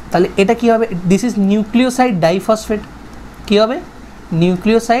 নিউক্লিওসাইড। তাহলে এটা কি হবে, দিস ইজ নিউক্লিওসাইড ডাইফসফেট, কি হবে,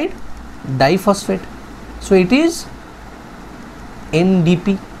 nucleoside diphosphate, so it is NDP।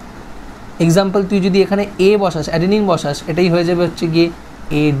 Example তুই যদি এখানে A বসাস, অ্যাডেনিন বসাস, এটাই হয়ে যাবে হচ্ছে গিয়ে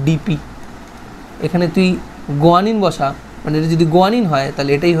ADP। এখানে তুই গোয়ানিন বসা, মানে এটা যদি গোয়ানিন হয়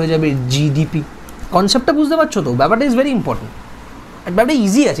তাহলে এটাই হয়ে যাবে GDP। কনসেপ্টটা বুঝতে পারছো তো? ব্যাপারটা ইজ ভেরি ইম্পর্টেন্ট। ব্যাপারটা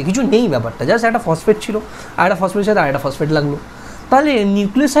ইজি আছে, কিছু নেই ব্যাপারটা, জাস্ট একটা ফসফেট ছিল, আর একটা ফসফেটের সাথে আর একটা ফসফেট লাগলো। তাহলে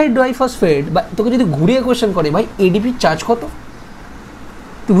নিউক্লিওসাইড ডাইফসফেট বা তোকে যদি ঘুরিয়ে কোয়েশ্চেন করে ভাই ADP-র চার্জ কত,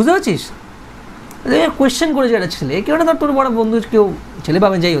 তুই বুঝতে পারছিস? কোয়েশ্চেন করেছে একটা ছেলে, কেউ না, তোর বড় বন্ধু, কেউ ছেলে বা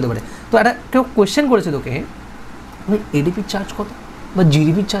যাই হতে পারে, তো একটা কেউ কোয়েশ্চেন করেছে তোকে ভাই ADP-র চার্জ কত বা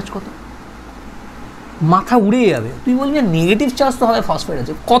GDP-র চার্জ কত, মাথা উড়ে যাবে। তুই বলবি নেগেটিভ চার্জ তো হবে, ফসফেট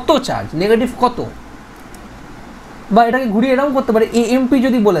আছে, কত চার্জ, নেগেটিভ কত? বা এটাকে ঘুরিয়ে এরকম করতে পারে, AMP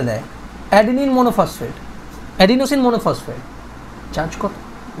যদি বলে দেয় অ্যাডেনিন মোনোফসফেট, অ্যাডিনোসিন মোনোফসফেট, চার্জ কত?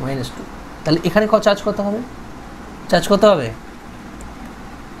 -2। তাহলে এখানে চার্জ কত হবে? চার্জ কত হবে?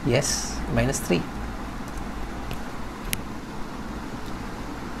 ইয়েস, -3।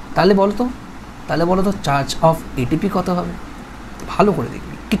 তাহলে বলো তো চার্জ অফ ATP কত হবে? ভালো করে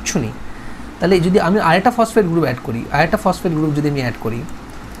দেখবি, কিচ্ছু নেই। তাহলে যদি আমি আরেকটা ফসফেট গ্রুপ অ্যাড করি,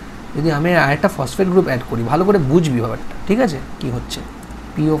 ভালো করে বুঝবি ব্যাপারটা, ঠিক আছে? কি হচ্ছে,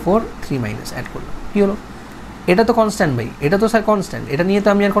 PO4 3- অ্যাড করলাম, কী হলো? এটা তো কনস্ট্যান্ট ভাই, এটা তো স্যার কনস্ট্যান্ট, এটা নিয়ে তো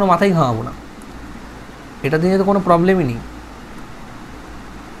আমি আর কোনো মাথায় ঘামাবো না, এটা নিয়ে তো কোনো প্রবলেমই নেই।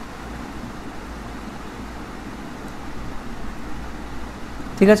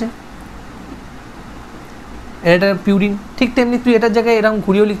 ঠিক আছে, এটা পিউরিন, ঠিক তেমনি তুই এটার জায়গায় এরকম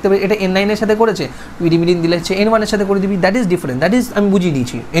ঘুরিয়েও লিখতে পারি, এটা N9-এর সাথে করেছে, তুই রিমিডিন দিলে হচ্ছে N1-এর সাথে করে দিবি, that is different, that is আমি বুঝিয়ে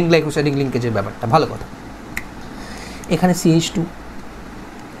দিয়েছি N গ্লাইকোসাইডিক লিঙ্কেজের ব্যাপারটা, ভালো কথা। এখানে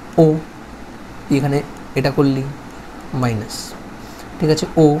CH2O, তুই এখানে এটা করলি মাইনাস, ঠিক আছে,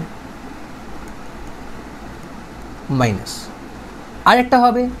 O মাইনাস, আরেকটা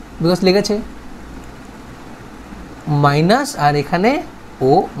হবে বিকজ লেগেছে মাইনাস, আর এখানে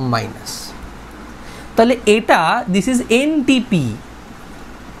O মাইনাস। তাহলে এটা দিস ইজ NTP।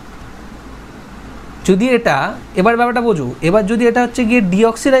 যদি এটা, এবার ব্যাপারটা বোঝো, এবার যদি এটা হচ্ছে গিয়ে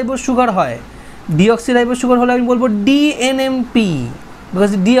ডিঅক্সিরাইবোজ সুগার হয়, ডিঅক্সিরাইবোজ সুগার হলে আমি বলবো DNMP,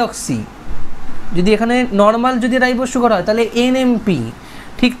 বিকজ ডিঅক্সি। যদি এখানে নর্মাল যদি রাইবোজ সুগার হয় তাহলে NMP।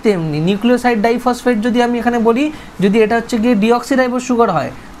 ঠিক তেমনি নিউক্লিওসাইড ডাইফসফেট যদি আমি এখানে বলি, যদি এটা হচ্ছে গিয়ে ডিঅক্সিরাইবোজ সুগার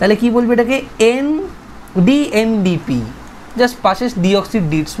হয় তাহলে কি বলবি এটাকে DNDP। জাস্ট পাশে ডিঅক্সি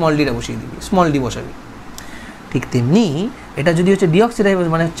ডি স্মল ডিটা বসিয়ে দিবি, স্মল ডি বসাবি। ঠিক তেমনি এটা যদি হচ্ছে ডিঅক্সিরাইবোজ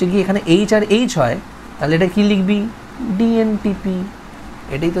মানে হচ্ছে কি এখানে H আর H হয়, তাহলে এটা কি লিখবি? DNTP।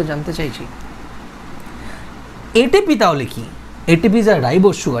 এটাই তো জানতে চাইছি। ATP তাহলে কি? ATP is a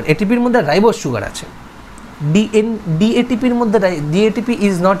ribose sugar, ATP-র মধ্যে রাইবোজ সুগার আছে। DATP-র মধ্যে DATP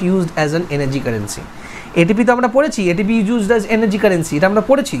is not used as an energy currency. ATP তো আমরা পড়েছি, ATP is used as energy currency, এটা আমরা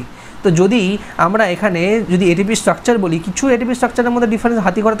পড়েছি। তো যদি আমরা এখানে যদি ATP স্ট্রাকচার বলি, কিছু ATP স্ট্রাকচারের মধ্যে ডিফারেন্স,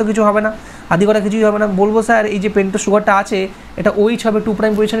 হাতি করা তো কিছু হবে না, হাতি করা কিছুই হবে না। বলবো স্যার এই যে পেন্টো সুগারটা আছে এটা OH হবে,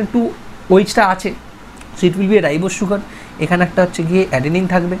 2' পজিশনে 2OH-টা আছে, so it will B A ribose sugar. এখানে একটা হচ্ছে গিয়ে অ্যাডেনিন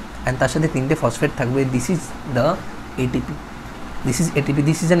থাকবে অ্যান্ড তার সাথে 3টে ফসফেট থাকবে। This is the ATP, this is ATP,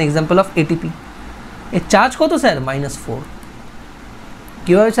 this is an example of ATP। এর চার্জ কত স্যার? -4।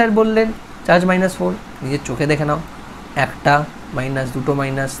 কীভাবে স্যার বললেন চার্জ -4? নিজের চোখে দেখে নাও, একটা মাইনাস, দুটো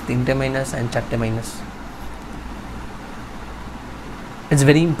মাইনাস, 3টে minus and 4টে minus. It's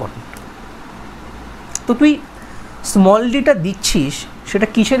very important. তো তুই স্মল ডিটা দিচ্ছিস সেটা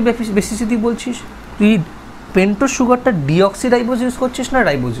কিসের বেসিসে তুই বলছিস? তুই পেন্টো সুগারটা ডিঅক্সিরাইবোজ ইউজ করছিস না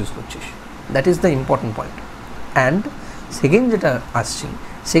রাইবোজ ইউজ করছিস? That is the important point. And second যেটা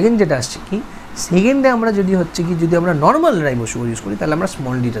আসছে কি, সেকেন্ডে আমরা যদি হচ্ছে কি যদি আমরা নর্মাল রাইবোজ সুগার ইউজ করি তাহলে আমরা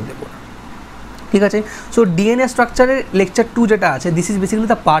স্মল ডিটা দেবো না, ঠিক আছে? সো DNA স্ট্রাকচারের লেকচার 2 যেটা আছে, this is basically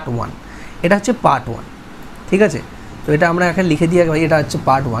the part 1, এটা হচ্ছে পার্ট 1, ঠিক আছে? তো এটা আমরা এখানে লিখে দিয়ে ভাই এটা হচ্ছে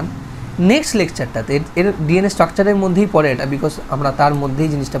পার্ট 1। নেক্সট লেকচারটাতে এর DNA স্ট্রাকচারের মধ্যেই পড়ে এটা, বিকজ আমরা তার মধ্যেই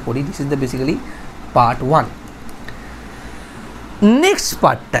জিনিসটা পড়ি। This is the basically part 1। Next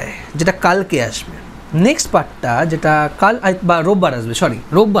পার্টটায় যেটা কালকে আসবে, নেক্সট পার্টটা যেটা কাল বা রোববার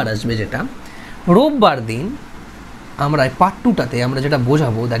আসবে, যেটা রোববার দিন আমরা পার্ট 2টাতে আমরা যেটা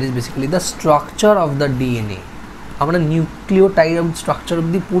বোঝাবো that is basically the structure of the DNA। আমরা নিউক্লিওটাইড স্ট্রাকচার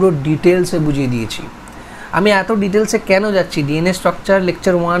অব্দি পুরো ডিটেলসে বুঝিয়ে দিয়েছি। আমি এত ডিটেলসে কেন যাচ্ছি, DNA স্ট্রাকচার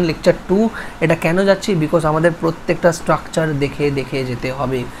লেকচার 1 লেকচার 2 এটা কেন যাচ্ছি? বিকজ আমাদের প্রত্যেকটা স্ট্রাকচার দেখে যেতে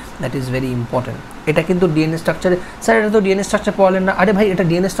হবে, দ্যাট ইজ ভেরি ইম্পর্ট্যান্ট। এটা কিন্তু DNA স্ট্রাকচারে, স্যার এটা তো DNA স্ট্রাকচার পড়ালেন না। আরে ভাই এটা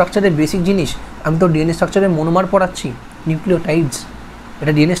DNA স্ট্রাকচারের বেসিক জিনিস, আমি তো DNA স্ট্রাকচারের মনোমার পড়াচ্ছি, নিউক্লিওটাইডস।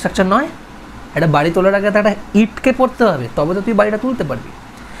 এটা DNA স্ট্রাকচার নয়। এটা বাড়ি তোলার আগে তো একটা ইটকে পড়তে হবে, তবে তো তুই বাড়িটা তুলতে পারবি,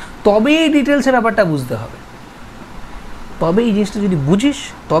 তবেই ডিটেলসের ব্যাপারটা বুঝতে হবে। তবে এই জিনিসটা যদি বুঝিস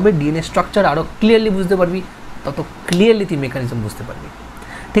তবে ডিএনএ স্ট্রাকচার আরও ক্লিয়ারলি বুঝতে পারবি, তত ক্লিয়ারলি তুই মেকানিজম বুঝতে পারবি।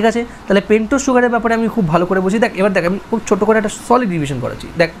 ঠিক আছে, তাহলে পেন্টোজ সুগারের ব্যাপারে আমি খুব ভালো করে বুঝি। দেখ এবার দেখ আমি খুব ছোটো করে একটা সলিড রিভিশন করাচ্ছি।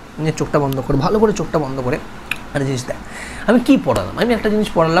 দেখ চোখটা বন্ধ করে, ভালো করে চোখটা বন্ধ করে একটা জিনিস দেখ আমি কী পড়ালাম। আমি একটা জিনিস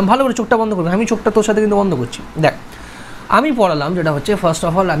পড়ালাম, ভালো করে চোখটা বন্ধ করবি, আমি চোখটা তোর সাথে কিন্তু বন্ধ করছি। দেখ আমি পড়ালাম যেটা হচ্ছে ফার্স্ট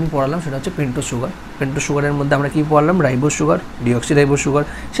অফ অল আমি পড়ালাম সেটা হচ্ছে পেন্টোজ সুগার। পেন্টোজ সুগারের মধ্যে আমরা কী পড়ালাম, রাইবোজ সুগার, ডিঅক্সিরাইবোজ সুগার।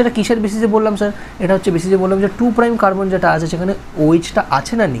 সেটা কিসের বেসিসে বললাম স্যার? এটা হচ্ছে বেসিসে বললাম যে 2' কার্বন যেটা আছে সেখানে ওইচটা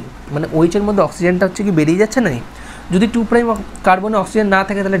আছে না নেই, মানে ওইচের মধ্যে অক্সিজেনটা হচ্ছে কি বেরিয়ে যাচ্ছে না নেই। যদি 2' কার্বনে অক্সিজেন না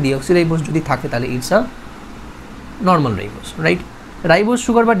থাকে তাহলে ডিঅক্সিরাইবোজ, যদি থাকে তাহলে it's a normal ribose, right? Ribose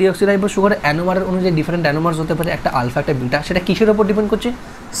sugar বা ডিঅক্সিরাইবোজ সুগার অ্যানোমারের অনুযায়ী ডিফারেন্ট অ্যানোমার্স হতে পারে, একটা আলফা একটা বিটা। সেটা কিসের ওপর ডিপেন্ড করছে?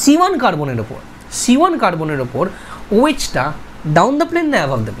 C1 কার্বনের ওপর। C1 কার্বনের ওপর ওয়েচটা ডাউন দ্য প্লেন না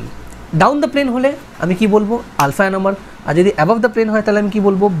above the plane? Down the plane হলে আমি কি বলবো? আলফা অ্যানোমার। আর যদি অ্যাভাভ দ্য প্লেন হয় তাহলে আমি কি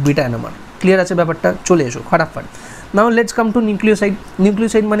বলবো? বিটা অ্যানোমার। ক্লিয়ার আছে ব্যাপারটা? চলে এসো ফাটাফাট। Now let's come to nucleoside.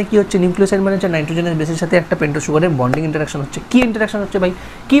 Nucleoside মানে কি হচ্ছে? নিউক্লিওসাইড মানে হচ্ছে নাইট্রোজেনের বেসের সাথে একটা পেন্টোজ সুগারের বন্ডিং ইন্টারাকশন হচ্ছে। কি ইন্টারাকশন হচ্ছে ভাই?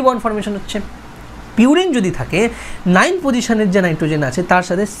 কি বন্ড ফর্মেশন হচ্ছে? পিউরিন যদি থাকে 9 পজিশনের যে নাইট্রোজেন আছে তার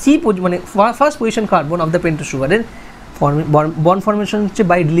সাথে মানে first position carbon of the pentose সুগারের বন্ড ফর্মেশন হচ্ছে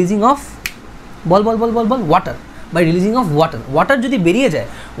by releasing of water, by releasing of water যদি বেরিয়ে যায়,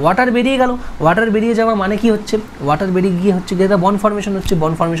 ওয়াটার বেরিয়ে গেল, ওয়াটার বেরিয়ে যাওয়া মানে কি হচ্ছে? ওয়াটার বেরিয়ে গিয়ে হচ্ছে যেটা বন্ড ফর্মেশন হচ্ছে,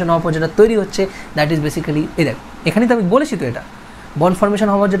 বন্ড ফর্মেশন হওয়ার পর যেটা তৈরি হচ্ছে দ্যাট ইজ বেসিক্যালি এই দেখ এখানে তো আমি বলেছি তো এটা বন্ড ফর্মেশন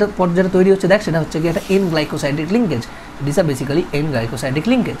হওয়ার যেটা তৈরি হচ্ছে দেখ সেটা হচ্ছে কি একটা N glycosidic linkage. This R basically N glycosidic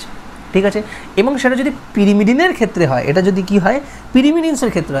linkage. ঠিক আছে, এবং সেটা যদি পিরিমিডিনের ক্ষেত্রে হয়, এটা যদি কি হয়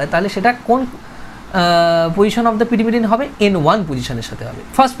পিরিমিডিনসের ক্ষেত্রে হয় তাহলে সেটা কোন পজিশন অফ দ্য পিরিমিডিন হবে? N1 পজিশনের সাথে হবে,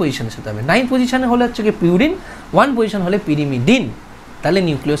 ফার্স্ট পজিশনের সাথে হবে। 9 পজিশনে হলে হচ্ছে কি পিউরিন, 1 পজিশন হলে পিরিমিডিন। তাহলে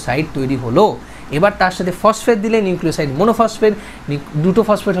নিউক্লিওসাইড তৈরি হলো। এবার তার সাথে ফসফেট দিলে নিউক্লিওসাইড মোনোফসফেট, দুটো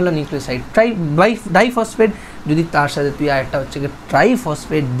ফসফেট হলো নিউক্লিওসাইড ডাইফসফেট। যদি তার সাথে তুই আরেকটা হচ্ছে কি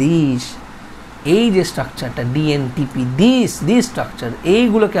ট্রাইফসফেট দিস, এই যে স্ট্রাকচারটা ডিএনটিপি দিস স্ট্রাকচার,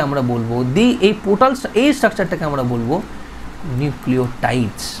 এইগুলোকে আমরা বলবো এই পোর্টাল, এই স্ট্রাকচারটাকে আমরা বলবো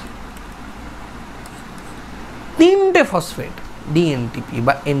নিউক্লিওটাইডস। 3টে ফসফেট ডিএনটিপি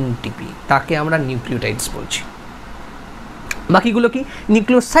বা এনটিপি, তাকে আমরা নিউক্লিওটাইডস বলছি। বাকিগুলো কি?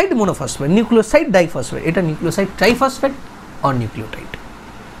 নিউক্লিওসাইড মোনোফসফেট, নিউক্লিওসাইড ডাইফসফেট, এটা নিউক্লিওসাইড ট্রাইফসফেট আর নিউক্লিওটাইড।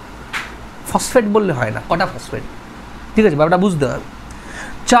 ফসফেট বললে হয় না, কটা ফসফেট? ঠিক আছে, ব্যাপারটা বুঝতে হবে।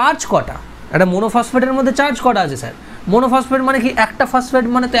 চার্জ কটা? একটা মোনোফসফেটের মধ্যে চার্জ কটা আছে স্যার? মোনোফসফেট মানে কি একটা ফসফেট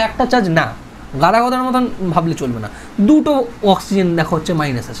মানে তো একটা চার্জ না, গাদা গাদার মতন ভাবলে চলবে না। দুটো অক্সিজেন দেখো হচ্ছে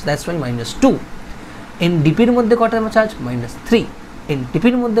মাইনাস আছে, দ্যাটস ওয়াই -2। এনডিপির মধ্যে কটা চার্জ? -3।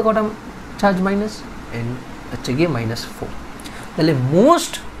 এনটিপির মধ্যে কটা চার্জ? এন হচ্ছে গিয়ে -4। তাহলে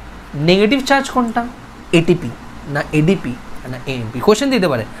মোস্ট নেগেটিভ চার্জ কোনটা? এটিপি না এডিপি না এএমপি? কোশ্চেন দিতে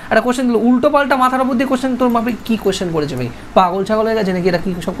পারে, একটা কোশ্চেন দিল উল্টো পাল্টা মাথার উপর দিয়ে কোশ্চেন, তোর মাপে কী কোশ্চেন করেছে ভাই? পাগল ছাগল হয়ে গেছে নাকি এরা? কী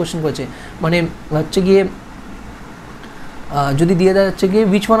সব কোশ্চেন করেছে মানে হচ্ছে গিয়ে যদি দিয়ে দেওয়া হচ্ছে গিয়ে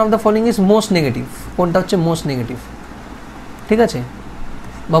which one of the following is most negative, কোনটা হচ্ছে মোস্ট নেগেটিভ? ঠিক আছে,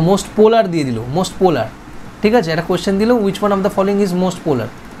 বা মোস্ট পোলার দিয়ে দিল, মোস্ট পোলার। ঠিক আছে, একটা কোশ্চেন দিল which one of the following is most পোলার।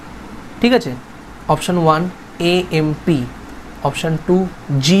 ঠিক আছে, option 1 AMP, option 2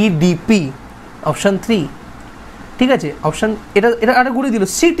 GDP, option 3 ঠিক আছে অপশন এটা আরেকটা ঘুরে দিল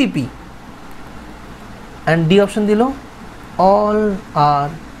সিটিপি, অ্যান্ড ডি অপশন দিল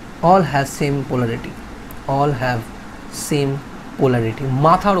all have same polarity, all have same polarity।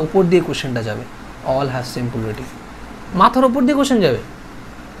 মাথার ওপর দিয়ে কোশ্চেনটা যাবে, all have same polarity, মাথার ওপর দিয়ে কোশ্চেন যাবে।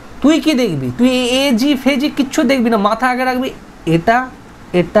 তুই কি দেখবি? তুই এজি ফেজি কিচ্ছু দেখবি না, মাথা আগে রাখবি এটা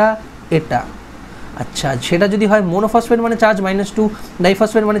এটা এটা। আচ্ছা, সেটা যদি হয় মোনোফসফেট মানে চার্জ -2,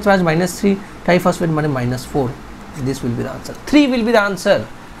 ডাইফসফেট মানে চার্জ -3, ট্রাইফসফেট মানে -4, this will be the answer, 3 will be the answer,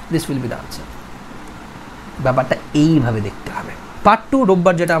 this will be the answer। ব্যাপারটা এইভাবে দেখতে হবে। পার্ট 2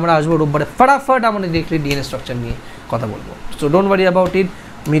 রোববার যেটা আমরা আসবো, রোববারে ফটাফট আমরা ডিরেক্টলি ডিএনএ স্ট্রাকচার নিয়ে কথা বলবো। So don't worry about it,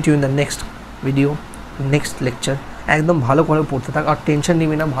 meet you in the next video, next lecture. একদম ভালো করে পড়তে থাক, আর টেনশন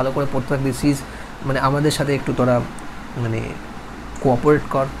নিবি না, ভালো করে পড়তে থাক। দিস ইজ মানে আমাদের সাথে একটু তোরা মানে কোঅপারেট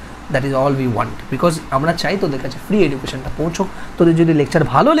কর, that is all we want, because আমরা চাই তোদের কাছে ফ্রি এডুকেশনটা পৌঁছোক। তোদের যদি লেকচার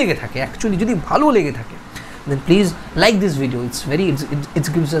ভালো লেগে থাকে, অ্যাকচুয়ালি যদি ভালো লেগে থাকে, then please like this video, it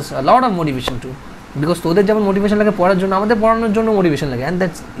gives us a lot of motivation too, because তোদের যেমন মোটিভেশন লাগে পড়ার জন্য, আমাদের পড়ানোর জন্য মোটিভেশন লাগে, and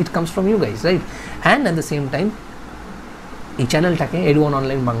that's it comes from you guys, right? And at the same time এই চ্যানেলটাকে EDUON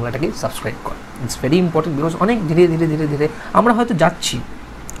অনলাইন বাংলাটাকে সাবস্ক্রাইব কর, ইটস ভেরি ইম্পর্টেন্ট, বিকজ অনেক ধীরে ধীরে ধীরে ধীরে আমরা হয়তো যাচ্ছি,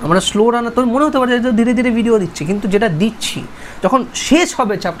 আমরা স্লো রানার, তোর মনে হতে পারে যে ধীরে ধীরে ভিডিও দিচ্ছি, কিন্তু যেটা দিচ্ছি যখন শেষ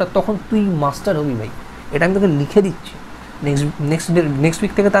হবে চ্যাপ্টার তখন তুই মাস্টার হবি ভাই, এটা আমি তোকে লিখে দিচ্ছি। নেক্সট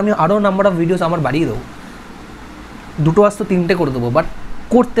উইক থেকে তো আমি আরও নাম্বার অফ ভিডিওস আমার বাড়িয়ে দেবো, 2 আসতো 3টে করে দেবো, বাট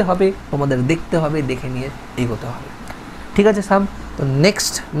করতে হবে, তোমাদের দেখতে হবে, দেখে নিয়ে এগোতে হবে। ঠিক আছে সাব? তো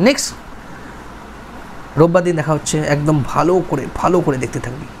নেক্সট রোববার দিন দেখা হচ্ছে, একদম ভালো করে দেখতে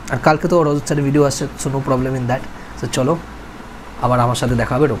থাকবি। আর কালকে তো রজত স্যারের ভিডিও আসছে, so no problem in that. তো চলো, আবার আমার সাথে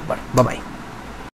দেখা হবে রোববার। Bye bye.